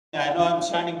I know I'm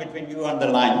standing between you and the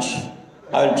lunch.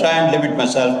 I will try and limit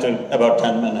myself to about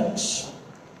 10 minutes.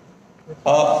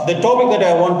 The topic that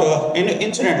I want to,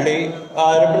 incidentally,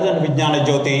 I represent Vignana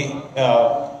Jyothi,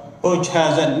 which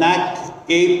has a NAC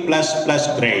A++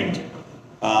 grade,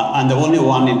 and the only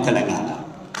one in Telangana.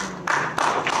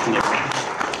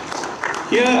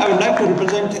 Here I would like to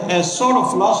represent a sort of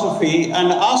philosophy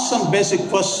and ask some basic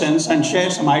questions and share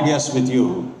some ideas with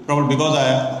you, probably because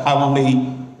I have only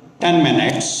 10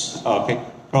 minutes, okay.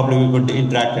 Probably we could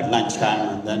interact at lunchtime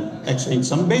and then exchange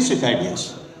some basic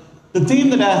ideas. The theme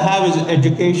that I have is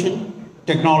education,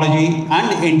 technology,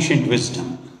 and ancient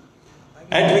wisdom.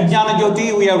 At Vignana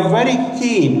Jyothi, we are very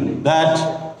keen that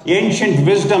ancient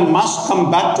wisdom must come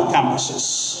back to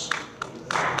campuses.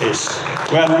 Yes.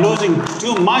 We are losing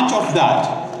too much of that.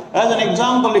 As an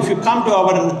example, if you come to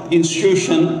our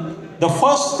institution, the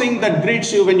first thing that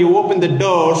greets you when you open the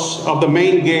doors of the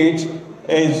main gate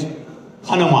is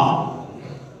Hanuman.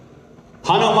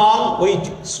 Hanuman, we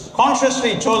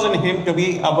consciously chosen him to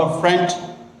be our front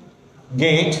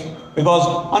gate because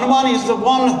Hanuman is the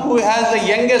one who has the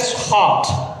youngest heart.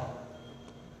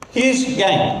 He is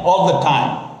young all the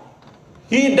time.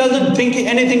 He doesn't think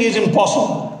anything is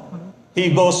impossible.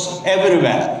 He goes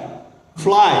everywhere,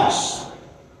 flies,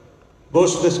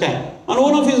 goes to the sky. And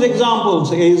one of his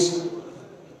examples is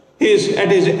at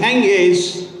his young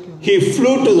age, he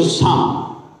flew to the sun.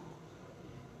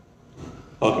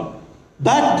 Okay.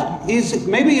 That is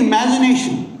maybe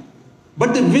imagination,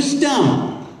 but the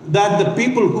wisdom that the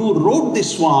people who wrote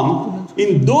this one,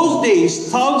 in those days,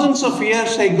 thousands of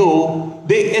years ago,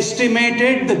 they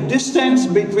estimated the distance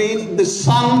between the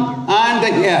sun and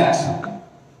the earth.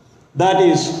 That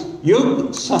is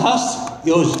Yug Sahas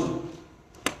Yoja.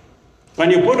 When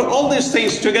you put all these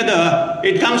things together,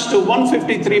 it comes to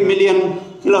 153 million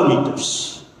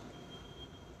kilometers.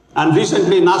 And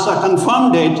recently NASA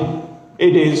confirmed it.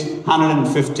 It is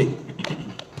 150,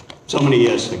 so many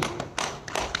years ago.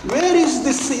 Where is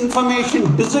this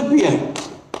information disappeared?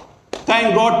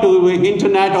 Thank God to the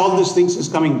internet, all these things is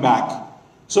coming back.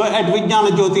 So at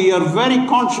Vignana Jyothi, you are very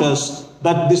conscious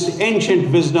that this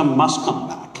ancient wisdom must come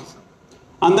back.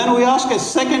 And then we ask a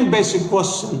second basic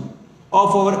question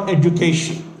of our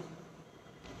education.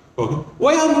 Okay.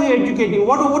 Why are we educating?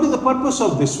 What is the purpose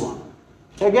of this one?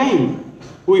 Again,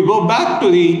 we go back to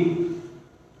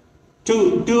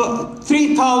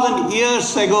 3,000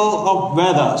 years ago of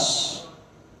Vedas.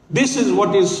 This is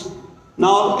what is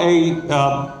now a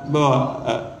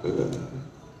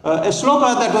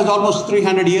sloka that was almost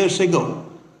 300 years ago.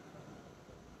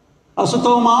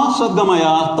 Asatoma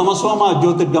sadgamaya, tamasoma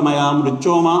jyotirgamaya,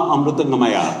 mrichoma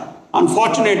amrutagamaya.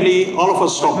 Unfortunately, all of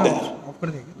us stop there.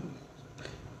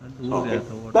 Okay.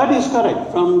 That is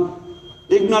correct. From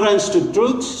ignorance to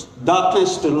truth,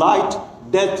 darkness to light,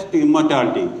 death to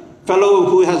immortality. Fellow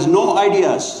who has no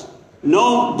ideas,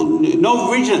 no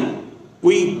vision,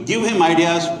 we give him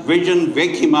ideas, vision,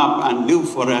 wake him up and live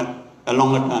for a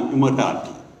longer time,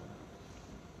 immortality.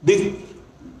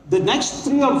 The next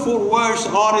 3 or 4 words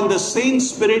are in the same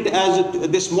spirit as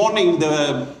this morning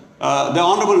the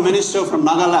Honorable Minister from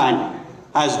Nagaland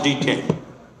has detailed.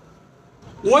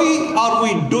 Why are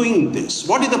we doing this?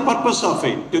 What is the purpose of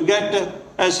it? To get,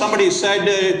 as somebody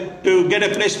said, to get a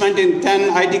placement in 10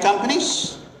 IT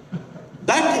companies?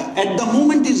 That at the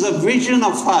moment is a vision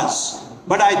of us,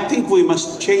 but I think we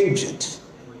must change it.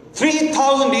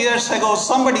 3,000 years ago,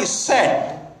 somebody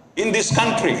said in this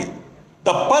country,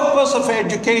 the purpose of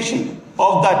education,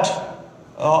 of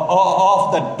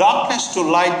the darkness to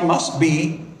light must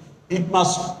be, it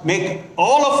must make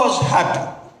all of us happy,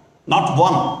 not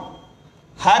one.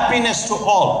 Happiness to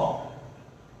all,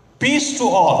 peace to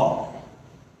all,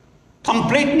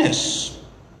 completeness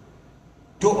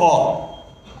to all,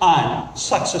 and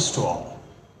success to all.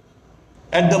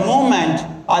 At the moment,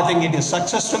 I think it is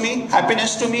success to me,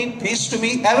 happiness to me, peace to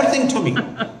me, everything to me.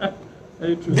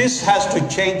 This has to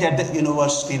change at the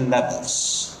university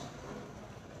levels.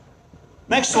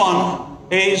 Next one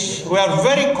is we are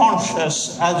very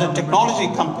conscious as a technology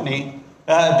company,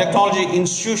 technology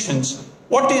institutions,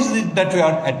 what is it that we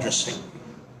are addressing?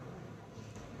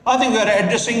 I think we are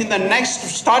addressing in the next,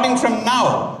 starting from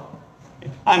now.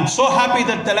 I'm so happy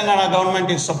that Telangana government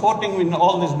is supporting in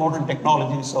all these modern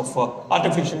technologies of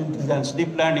artificial intelligence,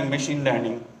 deep learning, machine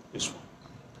learning.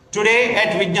 Today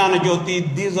at Vignana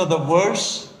Jyothi, these are the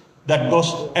words that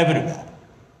goes everywhere.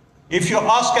 If you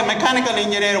ask a mechanical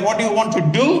engineer, what do you want to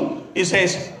do? He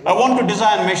says, I want to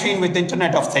design a machine with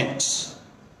Internet of Things.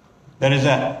 There is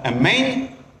a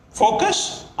main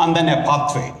focus and then a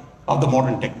pathway of the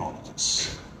modern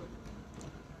technologies.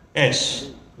 Yes.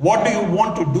 What do you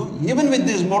want to do, even with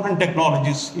these modern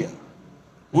technologies here?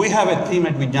 we have a theme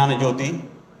at Vignana Jyothi.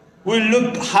 We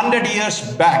looked 100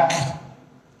 years back,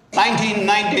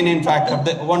 1919 in fact, at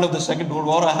the one of the Second World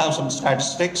War. I have some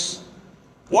statistics.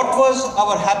 What was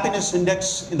our happiness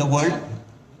index in the world?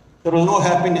 There was no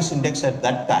happiness index at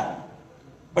that time,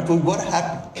 but we were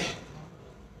happy.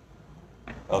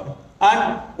 Okay.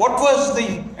 And what was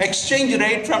the exchange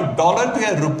rate from dollar to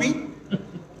a rupee?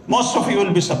 Most of you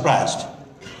will be surprised.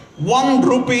 1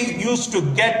 rupee used to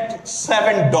get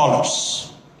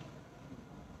 $7.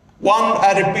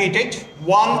 I repeat it,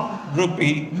 1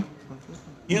 rupee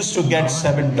used to get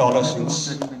 $7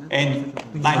 in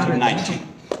 1990.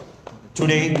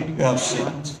 Today, you have seen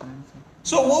it.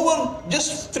 So over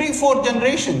just 3-4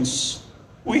 generations,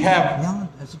 we have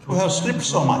slipped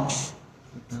so much.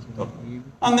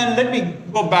 And then let me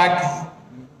go back.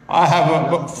 I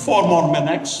have 4 more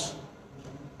minutes.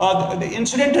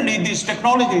 Incidentally, these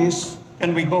technologies,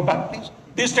 can we go back please?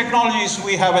 These technologies,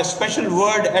 we have a special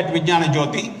word at Vignana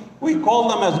Jyothi. We call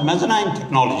them as mezzanine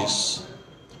technologies.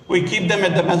 We keep them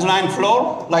at the mezzanine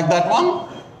floor, like that one.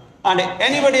 And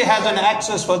anybody has an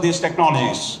access for these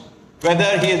technologies.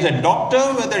 Whether he is a doctor,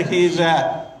 whether he is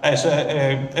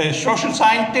a social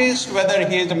scientist, whether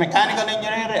he is a mechanical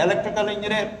engineer, electrical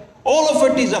engineer, all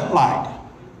of it is applied.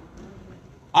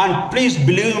 And please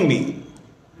believe me,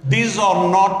 these are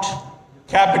not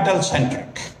capital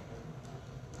centric.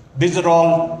 These are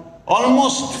all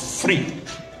almost free,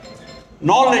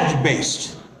 knowledge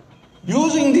based.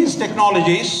 Using these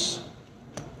technologies,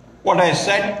 what I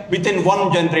said, within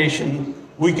 1 generation,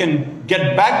 we can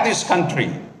get back this country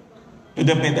to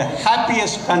be the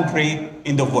happiest country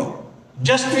in the world.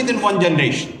 Just within 1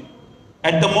 generation.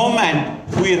 At the moment,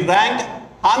 we rank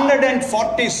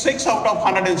 146 out of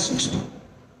 160.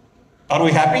 Are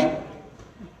we happy?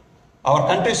 Our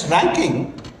country's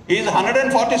ranking is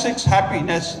 146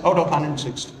 happiness out of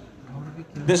 160.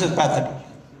 This is pathetic.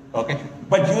 Okay?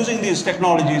 But using these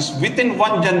technologies, within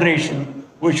 1 generation,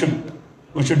 we should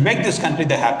make this country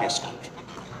the happiest country.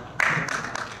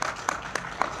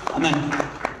 And then,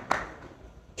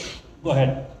 go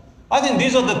ahead. I think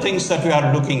these are the things that we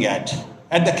are looking at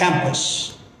the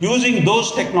campus. Using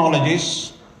those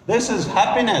technologies, this is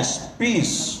happiness,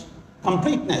 peace,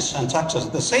 completeness, and success.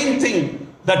 The same thing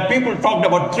that people talked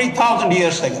about 3,000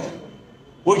 years ago.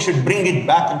 We should bring it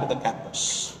back into the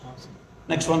campus.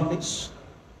 Next one, please.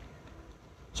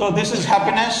 So this is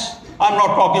happiness. I'm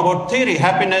not talking about theory.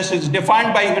 Happiness is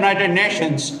defined by United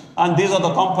Nations, and these are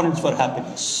the components for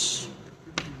happiness.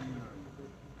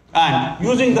 And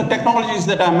using the technologies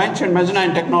that I mentioned,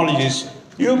 mezzanine technologies,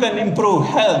 you can improve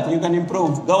health, you can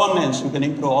improve governance, you can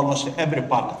improve almost every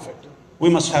part of it. We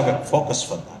must have a focus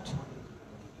for that.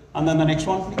 And then the next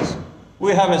one, please.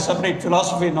 We have a separate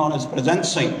philosophy known as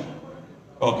presencing.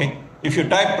 Okay? If you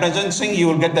type presencing, you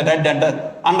will get the red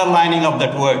underlining of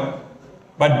that word.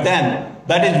 But then,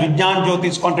 that is Vignana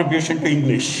Jyothi's contribution to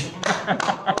English.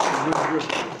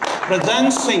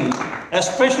 Presencing,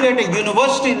 especially at a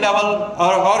university level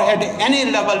or at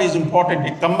any level, is important.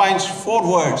 It combines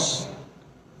 4 words.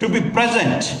 To be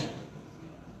present.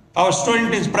 Our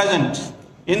student is present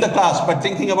in the class but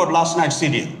thinking about last night's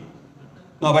serial.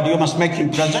 No, but you must make him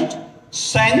present.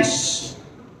 Sense,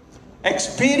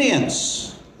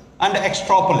 experience, and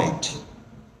extrapolate.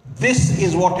 This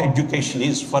is what education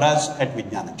is for us at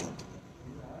Vignana Jyothi.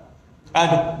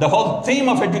 And the whole theme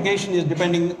of education is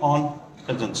depending on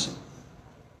presencing.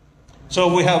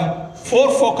 So we have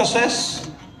 4 focuses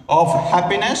of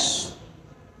happiness,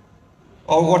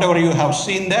 or whatever you have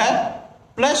seen there,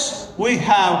 plus we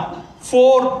have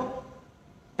 4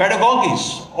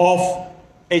 pedagogies of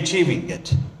achieving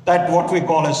it. That's what we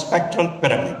call a spectral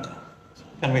pyramid.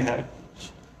 Can we have it?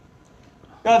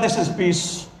 Yeah, this is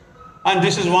peace. And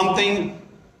this is one thing,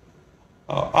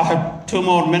 I have 2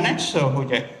 more minutes, so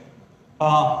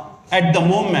at the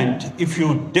moment, if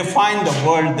you define the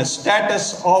world, the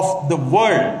status of the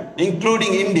world,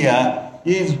 including India,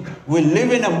 is we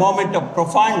live in a moment of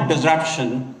profound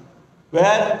disruption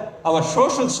where our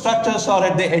social structures are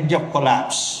at the edge of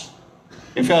collapse.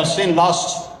 If you have seen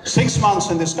last 6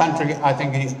 months in this country, I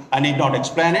think I need not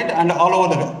explain it, and all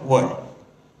over the world.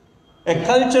 A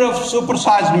culture of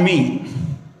supersized me.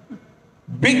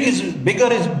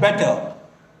 Bigger is better.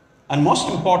 And most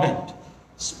important,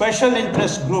 special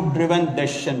interest group driven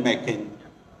decision making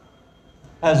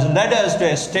has led us to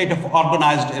a state of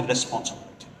organized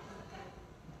irresponsibility.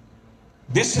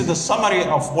 This is the summary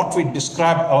of what we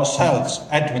describe ourselves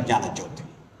at Vignana Jyothi.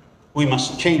 We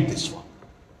must change this one.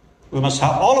 We must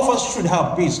have, all of us should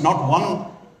have peace, not 1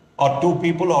 or 2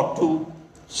 people or 2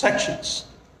 sections.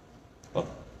 Okay,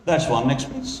 that's one. Next,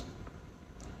 please.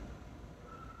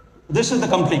 This is the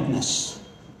completeness.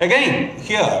 Again,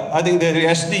 here, I think the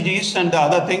SDGs and the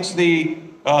other things, the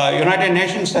United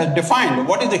Nations has defined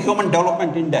what is the Human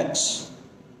Development Index.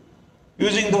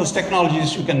 Using those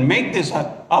technologies, you can make this.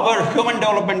 Our Human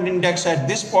Development Index at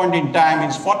this point in time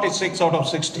is 46 out of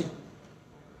 60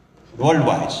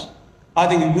 worldwide. I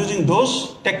think using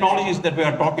those technologies that we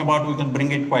are talking about, we can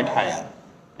bring it quite higher.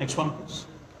 Next one, please.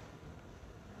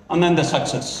 And then the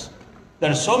success. There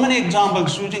are so many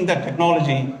examples using that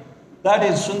technology. That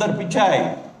is Sundar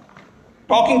Pichai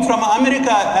talking from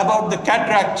America about the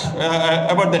cataract,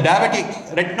 about the diabetic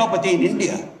retinopathy in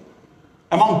India.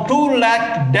 Among 2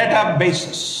 lakh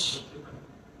databases.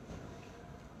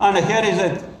 And here is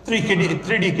a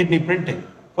 3D kidney printing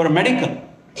for a medical.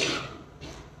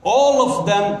 All of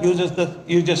them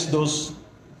uses those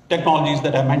technologies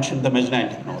that I mentioned, the mezzanine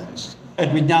technologies. At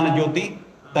Vignana Jyothi,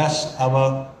 that's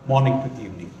our morning to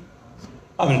evening.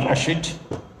 I will rush it.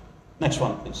 Next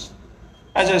one, please.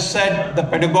 As I said, the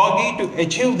pedagogy to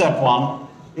achieve that one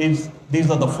is,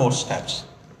 these are the 4 steps.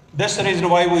 That's the reason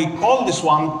why we call this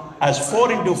one as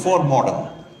 4x4 model.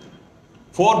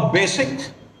 4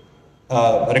 basic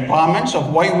requirements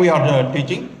of why we are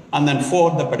teaching, and then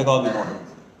 4 the pedagogy model.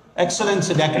 Excellence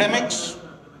in academics,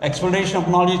 exploration of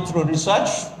knowledge through research,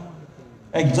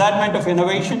 excitement of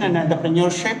innovation and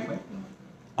entrepreneurship,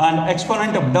 and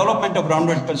exponent of development of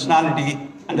rounded personality,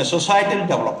 and a societal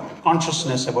development,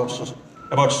 consciousness about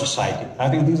society. I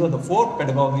think these are the 4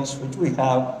 pedagogies which we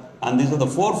have, and these are the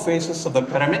 4 phases of the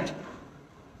pyramid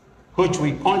which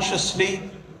we consciously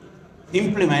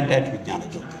implement at Vignana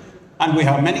Jyothi. And we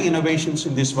have many innovations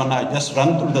in this one. I just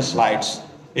run through the slides.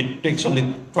 It takes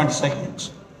only 20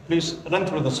 seconds. Please run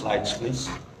through the slides, please.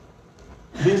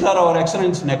 These are our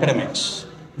excellence in academics.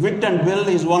 Wit and will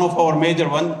is one of our major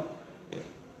ones.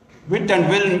 Wit and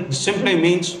will simply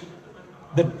means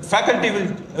the faculty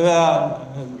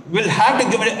will have to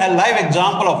give a live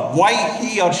example of why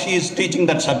he or she is teaching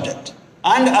that subject.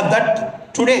 And at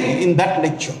that, today in that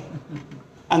lecture.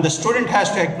 And the student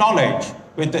has to acknowledge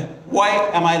with why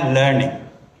am I learning?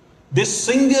 This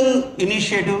single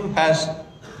initiative has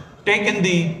taken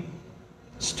the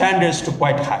standards to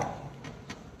quite high.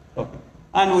 Okay.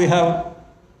 And we have,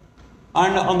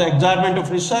 and on the excitement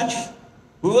of research,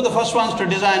 we were the first ones to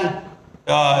design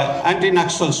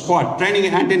anti-Naxal squad, training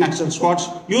in anti-Naxal squads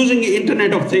using the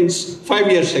Internet of Things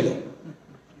 5 years ago.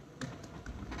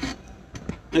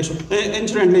 Next one.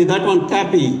 Incidentally, that one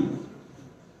CAPI,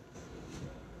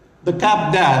 the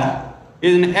cap there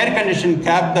is an air-conditioned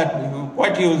cap that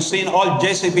what you will see in all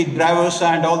JCB drivers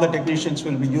and all the technicians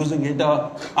will be using it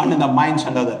and in the mines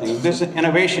and other things. This is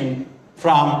innovation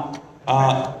from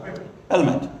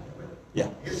helmet. Yeah.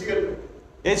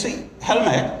 AC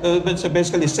helmet, it's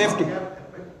basically safety.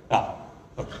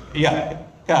 Yeah,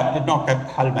 cap, did not have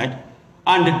helmet.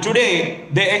 And today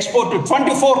they export to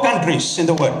 24 countries in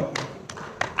the world.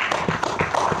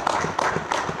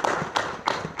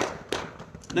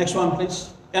 Next one,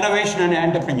 please. Innovation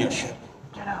and entrepreneurship.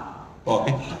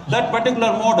 Okay. That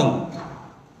particular model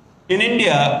in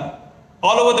India,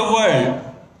 all over the world,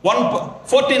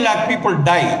 14 lakh people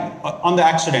die on the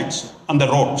accidents on the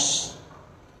roads.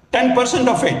 10%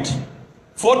 of it,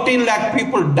 14 lakh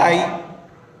people die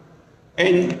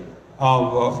in,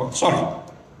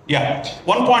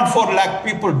 1.4 lakh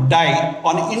people die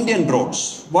on Indian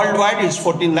roads. Worldwide is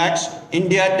 14 lakhs.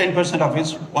 India, 10% of it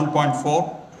is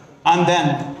 1.4. And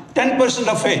then 10%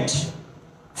 of it,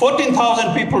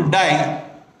 14,000 people die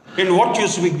in what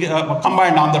used to be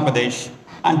combined Andhra Pradesh.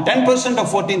 And 10% of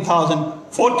 14,000,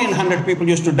 1,400 people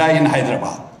used to die in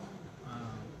Hyderabad.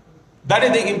 That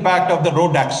is the impact of the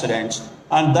road accidents.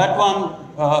 And that one,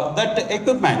 that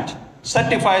equipment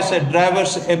certifies a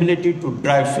driver's ability to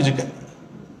drive physically.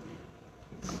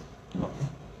 Okay.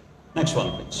 Next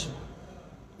one, please.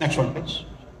 Next one, please.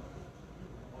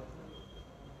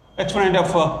 Exponent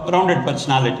of rounded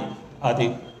personality. I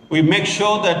think we make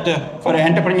sure that for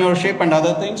entrepreneurship and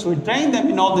other things, we train them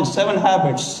in all these 7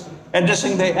 habits,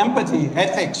 addressing the empathy,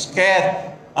 ethics,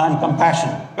 care, and compassion.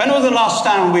 When was the last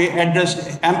time we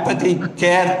addressed empathy,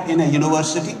 care in a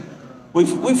university? We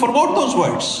forgot those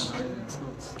words.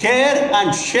 Care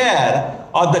and share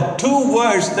are the 2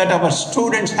 words that our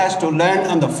students has to learn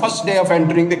on the first day of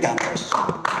entering the campus.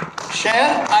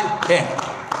 Share and care.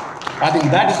 I think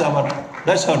that's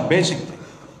our basic thing.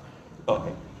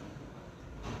 Okay.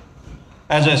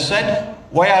 As I said,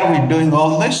 why are we doing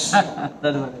all this?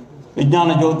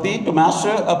 Vignana Jyothi, to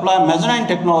master, apply mezzanine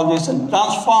technologies and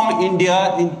transform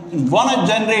India in one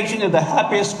generation as the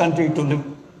happiest country to live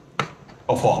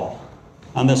of all.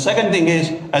 And the second thing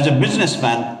is, as a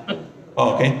businessman,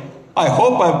 okay, I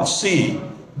hope I will see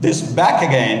this back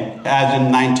again as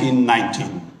in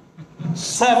 1919.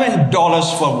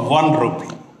 $7 for 1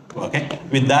 rupee. Okay.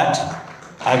 With that,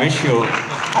 I wish you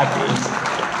happy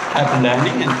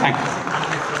learning and thank you.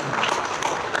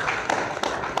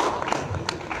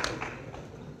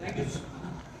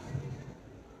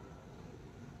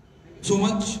 So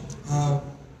much,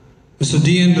 Mr.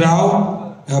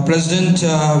 D.N.Rao President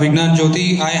Vignana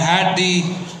Jyothi. I had the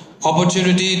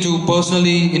opportunity to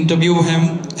personally interview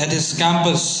him at his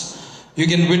campus. You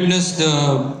can witness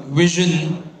the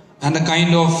vision and the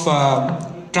kind of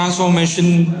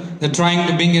transformation they're trying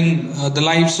to bring in the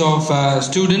lives of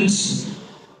students.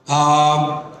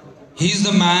 He's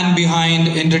the man behind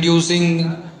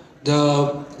introducing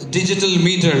the digital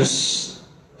meters.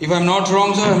 If I'm not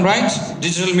wrong, sir, I'm right?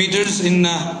 Digital meters in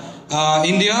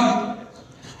India.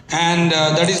 And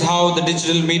that is how the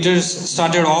digital meters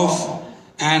started off,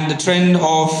 and the trend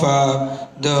of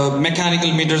the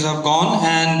mechanical meters have gone.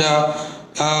 And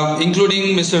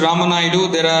including Mr.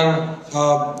 Ramanaidu, there are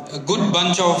a good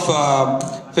bunch of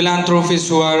philanthropists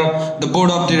who are the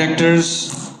board of directors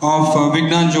of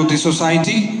Vignana Jyothi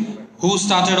Society, who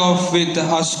started off with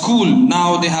a school.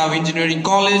 Now they have engineering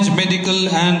college, medical,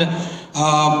 and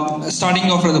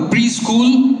starting off from the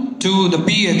preschool to the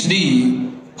PhD.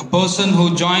 A person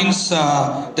who joins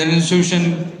their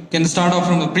institution can start off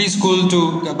from the preschool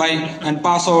and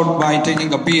pass out by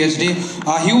taking a PhD.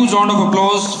 A huge round of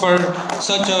applause for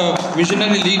such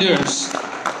visionary leaders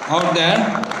out there.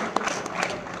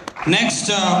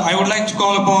 Next, I would like to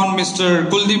call upon Mr.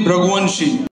 Kuldeep Raghuvanshi.